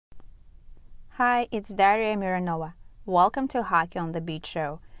Hi, it's Daria Mironova. Welcome to Hockey on the Beach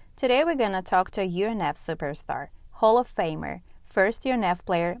show. Today we're going to talk to a UNF superstar, Hall of Famer, first UNF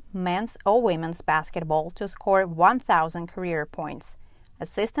player, men's or women's basketball to score 1,000 career points,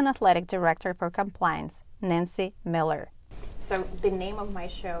 Assistant Athletic Director for Compliance, Nancy Miller. So the name of my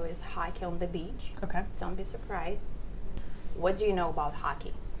show is Hockey on the Beach. Okay. Don't be surprised. What do you know about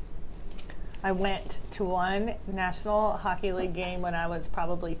hockey? I went to one National Hockey League game when I was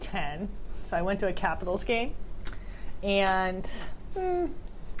probably 10. So I went to a Capitals game, and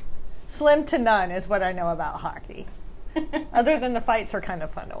slim to none is what I know about hockey. Other than the fights are kind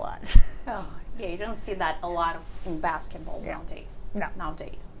of fun to watch. Oh, yeah, you don't see that a lot in basketball nowadays. No.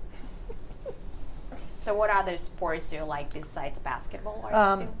 Nowadays. So what other sports do you like besides basketball,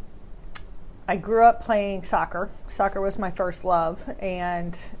 I assume? I grew up playing soccer. Soccer was my first love,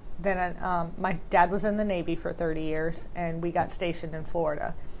 and then my dad was in the Navy for 30 years, and we got stationed in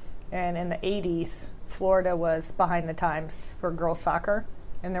Florida. And in the 80s, Florida was behind the times for girls soccer,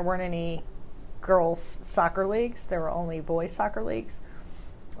 and there weren't any girls soccer leagues. There were only boys soccer leagues,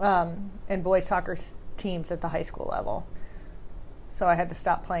 and boys soccer teams at the high school level. So I had to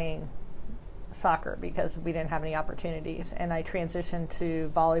stop playing soccer because we didn't have any opportunities, and I transitioned to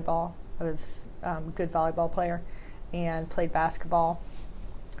volleyball. I was a good volleyball player and played basketball,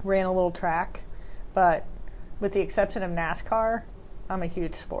 ran a little track, but with the exception of NASCAR, I'm a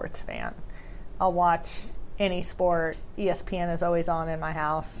huge sports fan. I'll watch any sport. ESPN is always on in my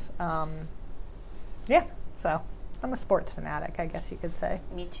house. So I'm a sports fanatic, I guess you could say.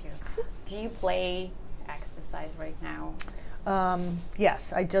 Me too. Do you play exercise right now?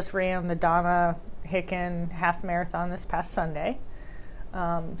 Yes, I just ran the Donna Hicken half marathon this past Sunday.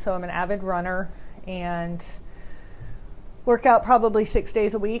 So I'm an avid runner and work out probably 6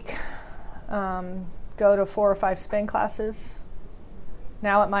 days a week. Go to 4 or 5 spin classes.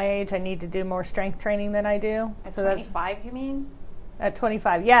 Now at my age, I need to do more strength training than I do. At 25, you mean? At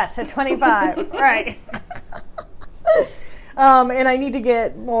 25, yes, at 25, right. And I need to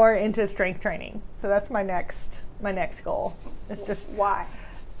get more into strength training. So that's my next goal. It's just why?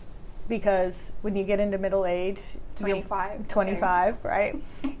 Because when you get into middle age, 25, okay. Right?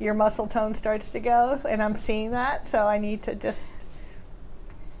 Your muscle tone starts to go, and I'm seeing that. So I need to just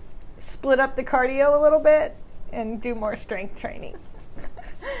split up the cardio a little bit and do more strength training.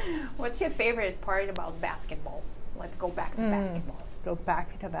 What's your favorite part about basketball? Let's go back to basketball. Go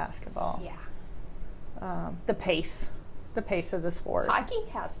back to basketball. Yeah. The pace of the sport. Hockey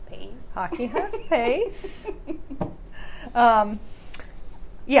has pace. Hockey has pace.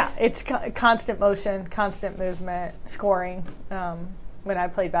 It's constant motion, constant movement, scoring. When I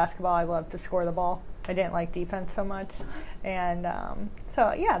played basketball, I loved to score the ball. I didn't like defense so much, and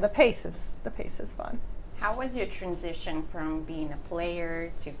the pace is fun. How was your transition from being a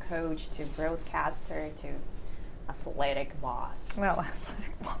player to coach to broadcaster to athletic boss? Well,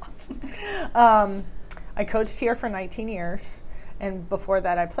 athletic boss. I coached here for 19 years, and before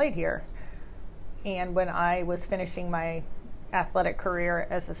that I played here. And when I was finishing my athletic career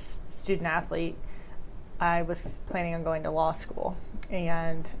as a student athlete, I was planning on going to law school.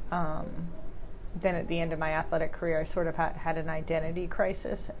 And then at the end of my athletic career, I sort of had an identity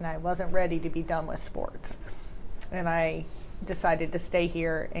crisis, and I wasn't ready to be done with sports. And I decided to stay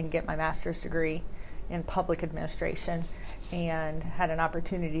here and get my master's degree in public administration, and had an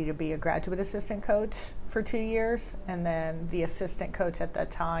opportunity to be a graduate assistant coach for 2 years. And then the assistant coach at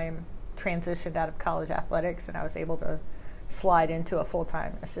that time transitioned out of college athletics, and I was able to slide into a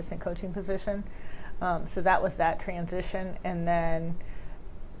full-time assistant coaching position. So that was that transition. And then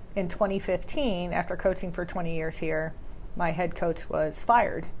in 2015, after coaching for 20 years here, my head coach was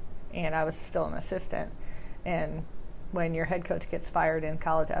fired, and I was still an assistant. And when your head coach gets fired in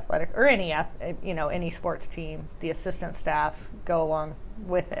college athletic or any sports team, the assistant staff go along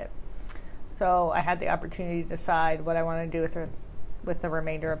with it. So I had the opportunity to decide what I wanted to do with the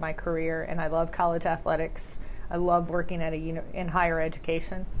remainder of my career, and I love college athletics. I love working at in higher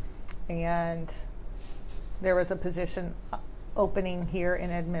education, and there was a position opening here in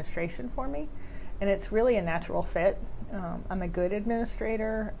administration for me, and it's really a natural fit. I'm a good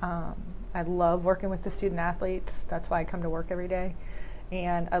administrator. I love working with the student athletes. That's why I come to work every day,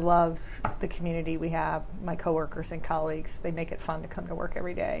 and I love the community we have, my coworkers and colleagues. They make it fun to come to work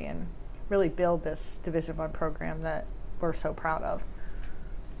every day and really build this Division I program that we're so proud of.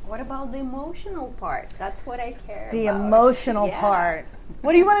 What about the emotional part? That's what I care about. The emotional part.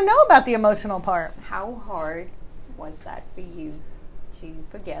 What do you want to know about the emotional part? How hard was that for you to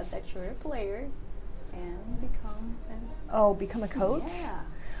forget that you're a player and become become a coach? Yeah.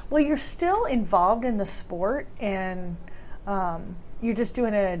 Well, you're still involved in the sport, and You're just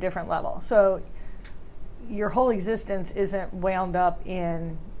doing it at a different level. So your whole existence isn't wound up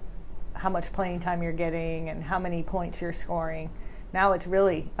in how much playing time you're getting and how many points you're scoring. Now it's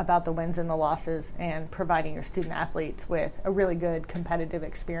really about the wins and the losses and providing your student athletes with a really good competitive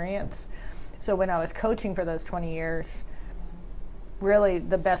experience. So when I was coaching for those 20 years, really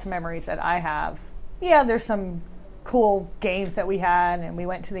the best memories that I have, there's some cool games that we had, and we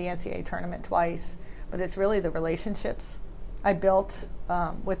went to the NCAA tournament twice, but it's really the relationships I built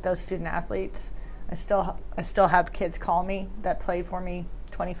with those student athletes. I still have kids call me that played for me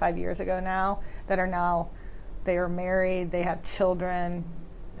 25 years ago now, they are married, they have children,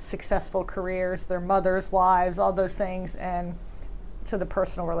 successful careers, their mothers, wives, all those things. And so the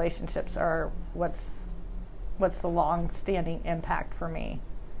personal relationships are what's the long-standing impact for me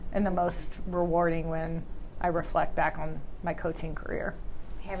and the most rewarding when I reflect back on my coaching career.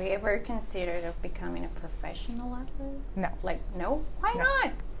 Have you ever considered of becoming a professional athlete? No. No? Why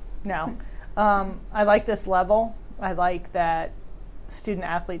not? No. I like this level. I like that student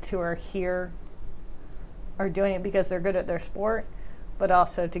athletes who are here are doing it because they're good at their sport, but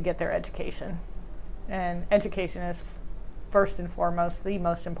also to get their education. And education is first and foremost the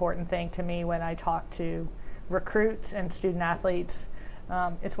most important thing to me when I talk to recruits and student athletes.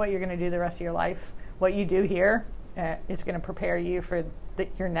 It's what you're going to do the rest of your life. What you do here is going to prepare you for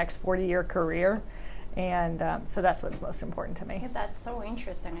your next 40-year career. And so that's what's most important to me. See, that's so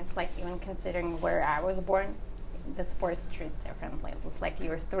interesting. It's like even considering where I was born, the sports treat differently. It's like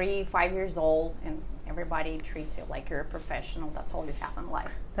you're 3-5 years old and everybody treats you like you're a professional. That's all you have in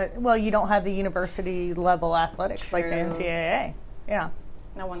life. Well, you don't have the university level athletics. True. Like the NCAA. Yeah.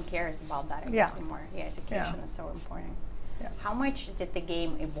 No one cares about that anymore. Yeah, education is so important. Yeah. How much did the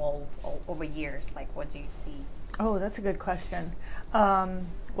game evolve over years? Like, what do you see? Oh, that's a good question.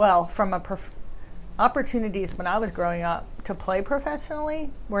 Well, from opportunities when I was growing up to play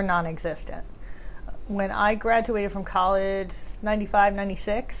professionally were non-existent. When I graduated from college, 95,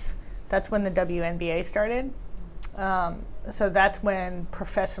 96, that's when the WNBA started. So that's when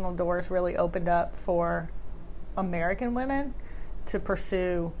professional doors really opened up for American women to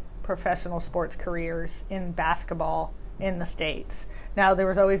pursue professional sports careers in basketball in the States. Now, there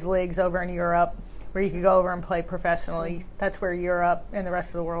was always leagues over in Europe where you could go over and play professionally. That's where Europe and the rest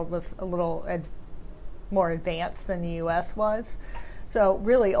of the world was a little more advanced than the U.S. was. So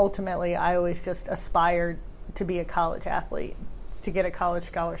really, ultimately, I always just aspired to be a college athlete, to get a college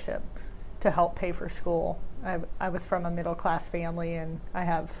scholarship, to help pay for school. I was from a middle-class family, and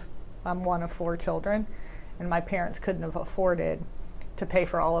I'm one of 4 children, and my parents couldn't have afforded to pay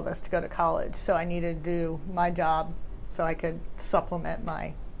for all of us to go to college. So I needed to do my job so I could supplement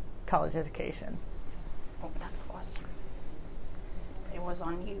my college education. Oh, that's awesome. It was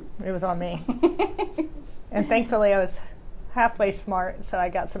on you. It was on me. And thankfully, I was halfway smart, so I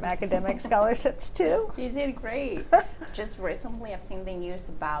got some academic scholarships too. You did great. Just recently, I've seen the news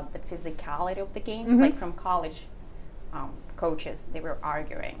about the physicality of the games, like from college coaches, they were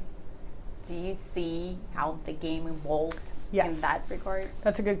arguing. Do you see how the game evolved in that regard?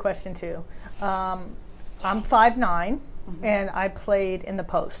 That's a good question too. I'm 5'9", and I played in the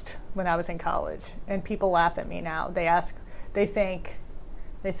post when I was in college, and people laugh at me now.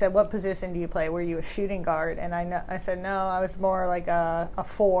 They said, what position do you play? Were you a shooting guard? And I said, no, I was more like a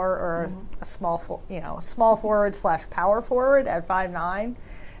 4 or a small forward / power forward at 5'9".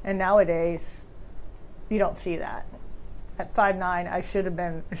 And nowadays, you don't see that. At 5'9", I should have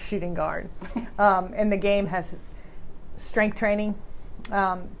been a shooting guard. And the game has strength training,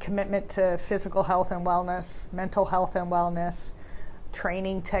 commitment to physical health and wellness, mental health and wellness,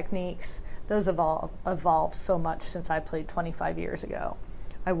 training techniques. Those have all evolved so much since I played 25 years ago.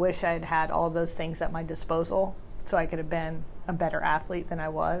 I wish I had had all those things at my disposal so I could have been a better athlete than I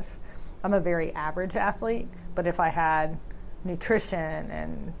was. I'm a very average athlete, but if I had nutrition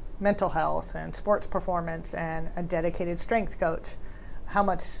and mental health and sports performance and a dedicated strength coach, how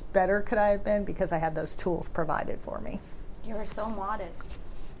much better could I have been because I had those tools provided for me? You're so modest.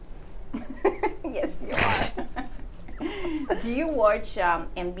 Yes, you are. Do you watch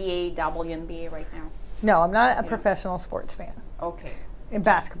NBA, WNBA right now? No, I'm not a professional sports fan. Okay. In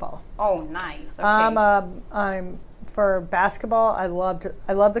basketball. Oh, nice. Okay. I'm for basketball. I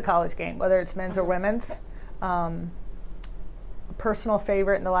love the college game, whether it's men's or women's. A personal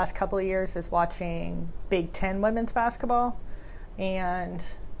favorite in the last couple of years is watching Big Ten women's basketball and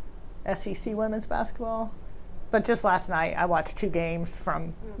SEC women's basketball. But just last night, I watched 2 games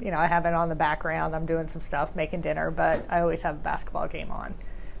from, I have it on the background. I'm doing some stuff, making dinner, but I always have a basketball game on.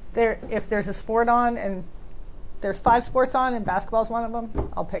 If there's a sport on and there's 5 sports on and basketball's one of them,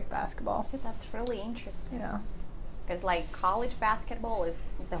 I'll pick basketball. See, that's really interesting. Yeah. Because like college basketball is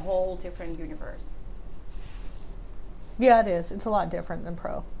the whole different universe. Yeah, it is. It's a lot different than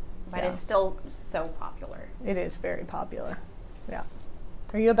pro. But it's still so popular. It is very popular. Yeah.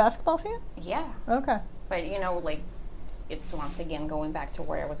 Are you a basketball fan? Yeah. Okay. But, like, it's once again going back to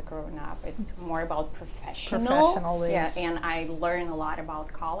where I was growing up. It's more about professional leagues. Yeah, and I learn a lot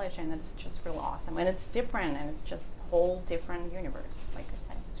about college, and it's just real awesome. And it's different, and it's just a whole different universe. Like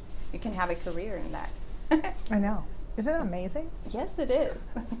I said, you can have a career in that. I know. Isn't it amazing? Yes, it is.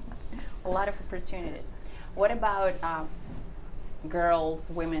 A lot of opportunities. What about girls,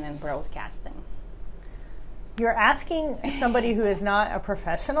 women in broadcasting? You're asking somebody who is not a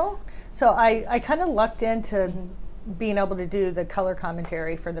professional. So I kind of lucked into being able to do the color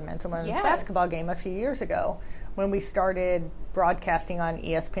commentary for the men's and women's basketball game a few years ago when we started broadcasting on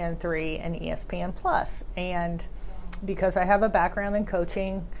ESPN3 and ESPN Plus. And because I have a background in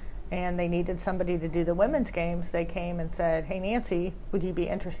coaching and they needed somebody to do the women's games, they came and said, "Hey, Nancy, would you be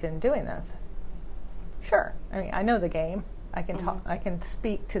interested in doing this?" Sure. I mean, I know the game. I can talk. I can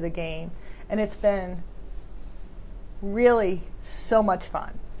speak to the game, and it's been really so much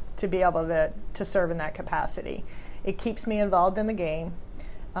fun to be able to serve in that capacity. It keeps me involved in the game.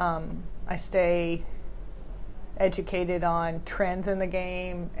 I stay educated on trends in the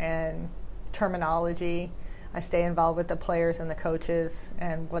game and terminology. I stay involved with the players and the coaches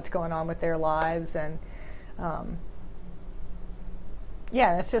and what's going on with their lives, and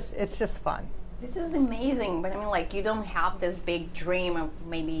it's just fun. This is amazing, but I mean, like, you don't have this big dream of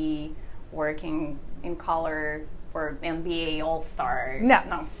maybe working in color for NBA All-Star.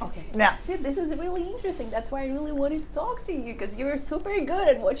 No. Okay. No. See, this is really interesting. That's why I really wanted to talk to you, because you're super good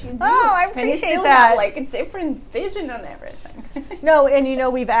at what you do. Oh, I appreciate and you still that. have, like, a different vision on everything. No,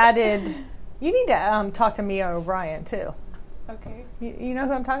 and we've added. You need to talk to Mia O'Brien too. Okay. You know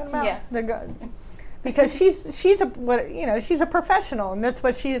who I'm talking about? Yeah. Because she's a professional, and that's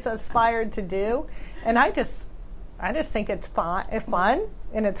what she has aspired to do. And I just think it's fun,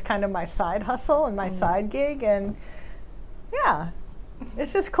 and it's kind of my side hustle and my side gig, and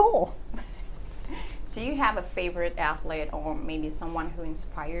it's just cool. Do you have a favorite athlete or maybe someone who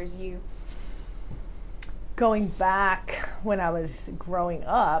inspires you? Going back when I was growing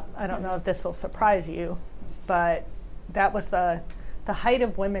up, I don't know if this will surprise you, but that was the height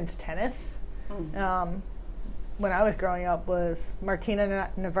of women's tennis. When I was growing up was Martina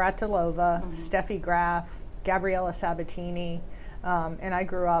Navratilova, Steffi Graf, Gabriela Sabatini, and I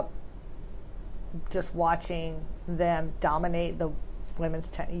grew up just watching them dominate the women's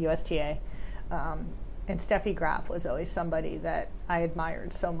USTA. And Steffi Graf was always somebody that I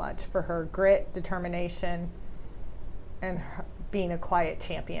admired so much for her grit, determination, and being a quiet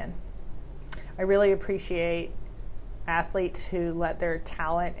champion. I really appreciate athletes who let their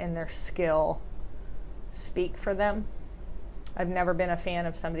talent and their skill speak for them. I've never been a fan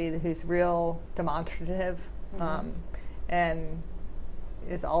of somebody who's real demonstrative and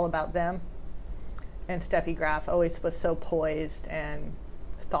is all about them. And Steffi Graf always was so poised and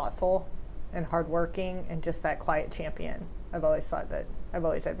thoughtful and hardworking and just that quiet champion. I've always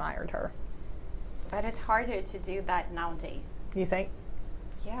admired her. But it's harder to do that nowadays. You think?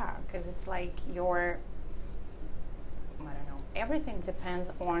 Yeah, because it's like I don't know, everything depends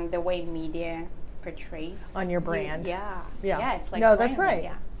on the way media portrays. On your brand. Yeah, it's like no, that's right.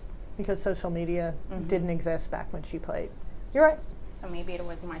 Yeah. Because social media didn't exist back when she played. You're right. So maybe it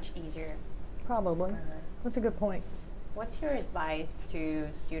was much easier. Probably. That's a good point. What's your advice to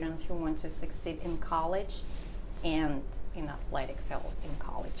students who want to succeed in college and in athletic field in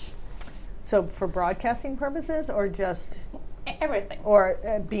college? So for broadcasting purposes, or just everything? Or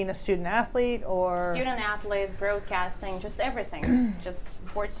being a student athlete, or student athlete, broadcasting, just everything. Just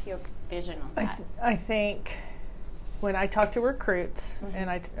what's your vision on that? I think when I talk to recruits, and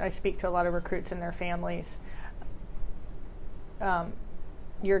I speak to a lot of recruits and their families,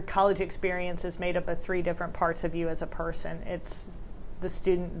 your college experience is made up of 3 different parts of you as a person. It's the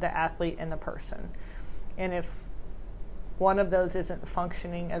student, the athlete, and the person. And if one of those isn't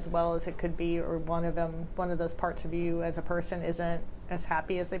functioning as well as it could be, or one of those parts of you as a person isn't as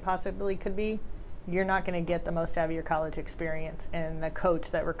happy as they possibly could be, you're not going to get the most out of your college experience, and the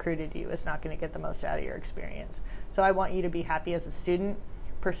coach that recruited you is not going to get the most out of your experience. So I want you to be happy as a student,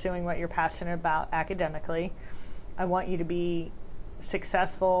 pursuing what you're passionate about academically. I want you to be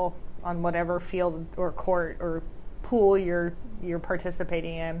successful on whatever field or court or pool you're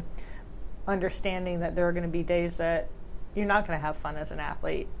participating in, understanding that there are going to be days that you're not going to have fun as an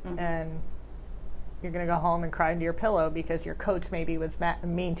athlete, and you're going to go home and cry into your pillow because your coach maybe was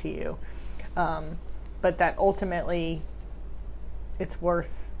mean to you. But that ultimately it's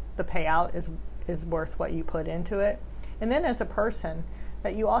worth the payout is is worth what you put into it. And then as a person,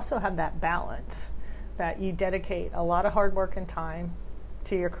 that you also have that balance, that you dedicate a lot of hard work and time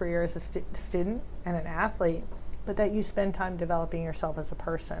to your career as a student and an athlete, but that you spend time developing yourself as a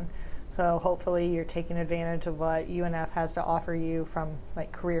person. So hopefully you're taking advantage of what UNF has to offer you from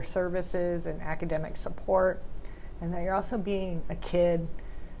like career services and academic support, and that you're also being a kid,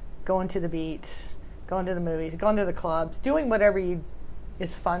 going to the beach, going to the movies, going to the clubs, doing whatever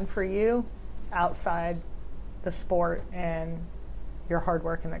is fun for you outside the sport and your hard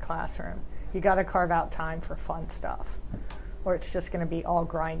work in the classroom. You got to carve out time for fun stuff, or it's just going to be all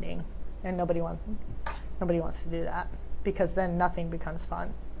grinding, and nobody wants to do that, because then nothing becomes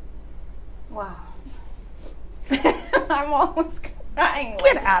fun. Wow. I'm almost crying.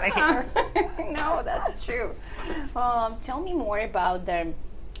 Get out of here. No, that's true. Tell me more about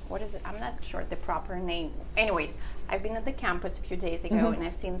what is it? I'm not sure the proper name. Anyways, I've been at the campus a few days ago, and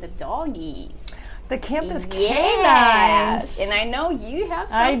I've seen the doggies. The campus canines. And I know you have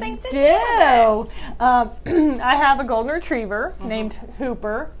something to do. I have a golden retriever named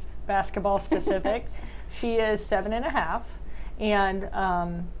Hooper, basketball specific. She is 7.5,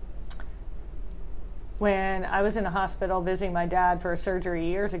 and when I was in a hospital visiting my dad for a surgery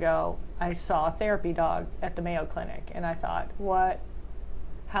years ago, I saw a therapy dog at the Mayo Clinic, and I thought,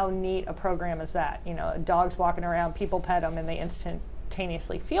 how neat a program is that? You know, dogs walking around, people pet them, and they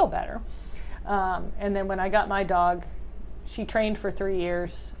instantaneously feel better. And then when I got my dog, she trained for 3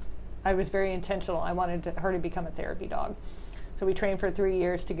 years. I was very intentional. I wanted her to become a therapy dog. So we trained for 3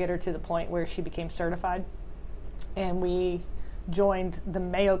 years to get her to the point where she became certified. And we joined the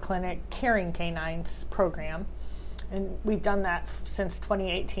Mayo Clinic Caring Canines program. And we've done that since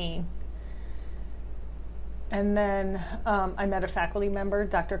 2018. And then I met a faculty member,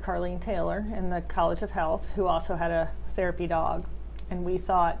 Dr. Carlene Taylor, in the College of Health, who also had a therapy dog. And we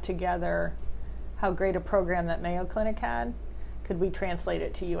thought together how great a program that Mayo Clinic had, could we translate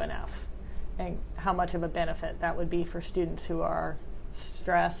it to UNF? And how much of a benefit that would be for students who are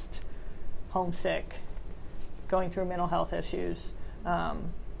stressed, homesick, going through mental health issues,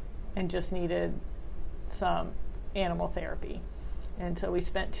 and just needed some animal therapy. And so we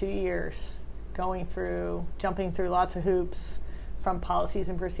spent 2 years jumping through lots of hoops, from policies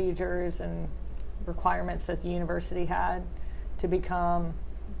and procedures and requirements that the university had, to become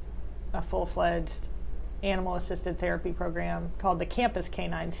a full-fledged animal-assisted therapy program called the Campus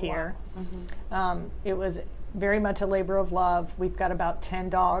Canines here. Wow. It was very much a labor of love. We've got about 10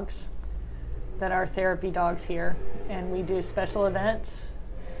 dogs that are therapy dogs here, and we do special events.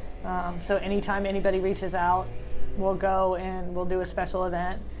 So anytime anybody reaches out, we'll go and we'll do a special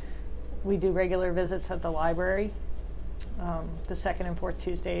event. We do regular visits at the library. The second and fourth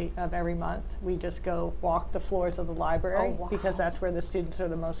Tuesday of every month, we just go walk the floors of the library, because that's where the students are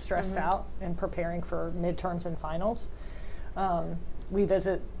the most stressed out and preparing for midterms and finals. We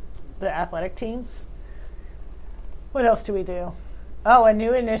visit the athletic teams. What else do we do? Oh, a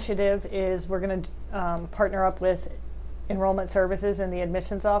new initiative is we're going to partner up with enrollment services in the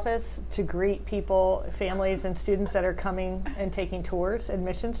admissions office to greet people, families, and students that are coming and taking tours,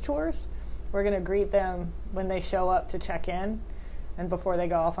 admissions tours. We're going to greet them when they show up to check in and before they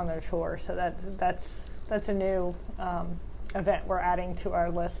go off on their tour. So that's a new event we're adding to our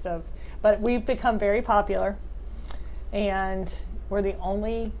list of. But we've become very popular, and we're the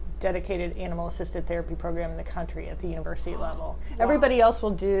only dedicated animal-assisted therapy program in the country at the university level. Wow. Everybody else will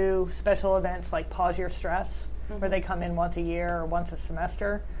do special events like Pause Your Stress, where they come in once a year or once a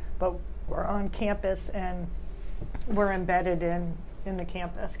semester, but we're on campus and we're embedded in the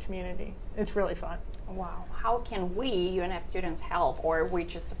campus community. It's really fun. Wow. How can we, UNF students, help, or are we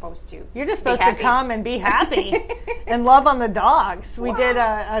just supposed to? You're just supposed to come and be happy and love on the dogs. We did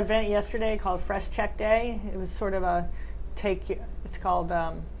an event yesterday called Fresh Check Day. It was sort of it's called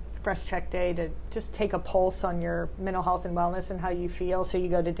Fresh Check Day, to just take a pulse on your mental health and wellness and how you feel. So you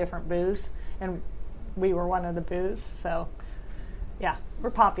go to different booths, and we were one of the booths. So yeah,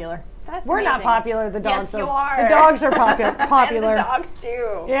 we're popular. We're amazing. Not popular. The dogs. Yes, you are. The dogs are popular. And the dogs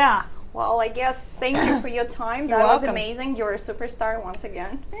too. Yeah. Well, I guess thank you for your time. You're that welcome. was amazing. You're a superstar once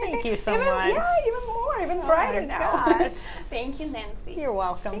again. Thank you so much. Yeah, even more, even brighter now. Gosh. Thank you, Nancy. You're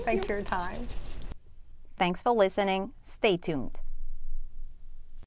welcome. Thanks for your time. Thanks for listening. Stay tuned.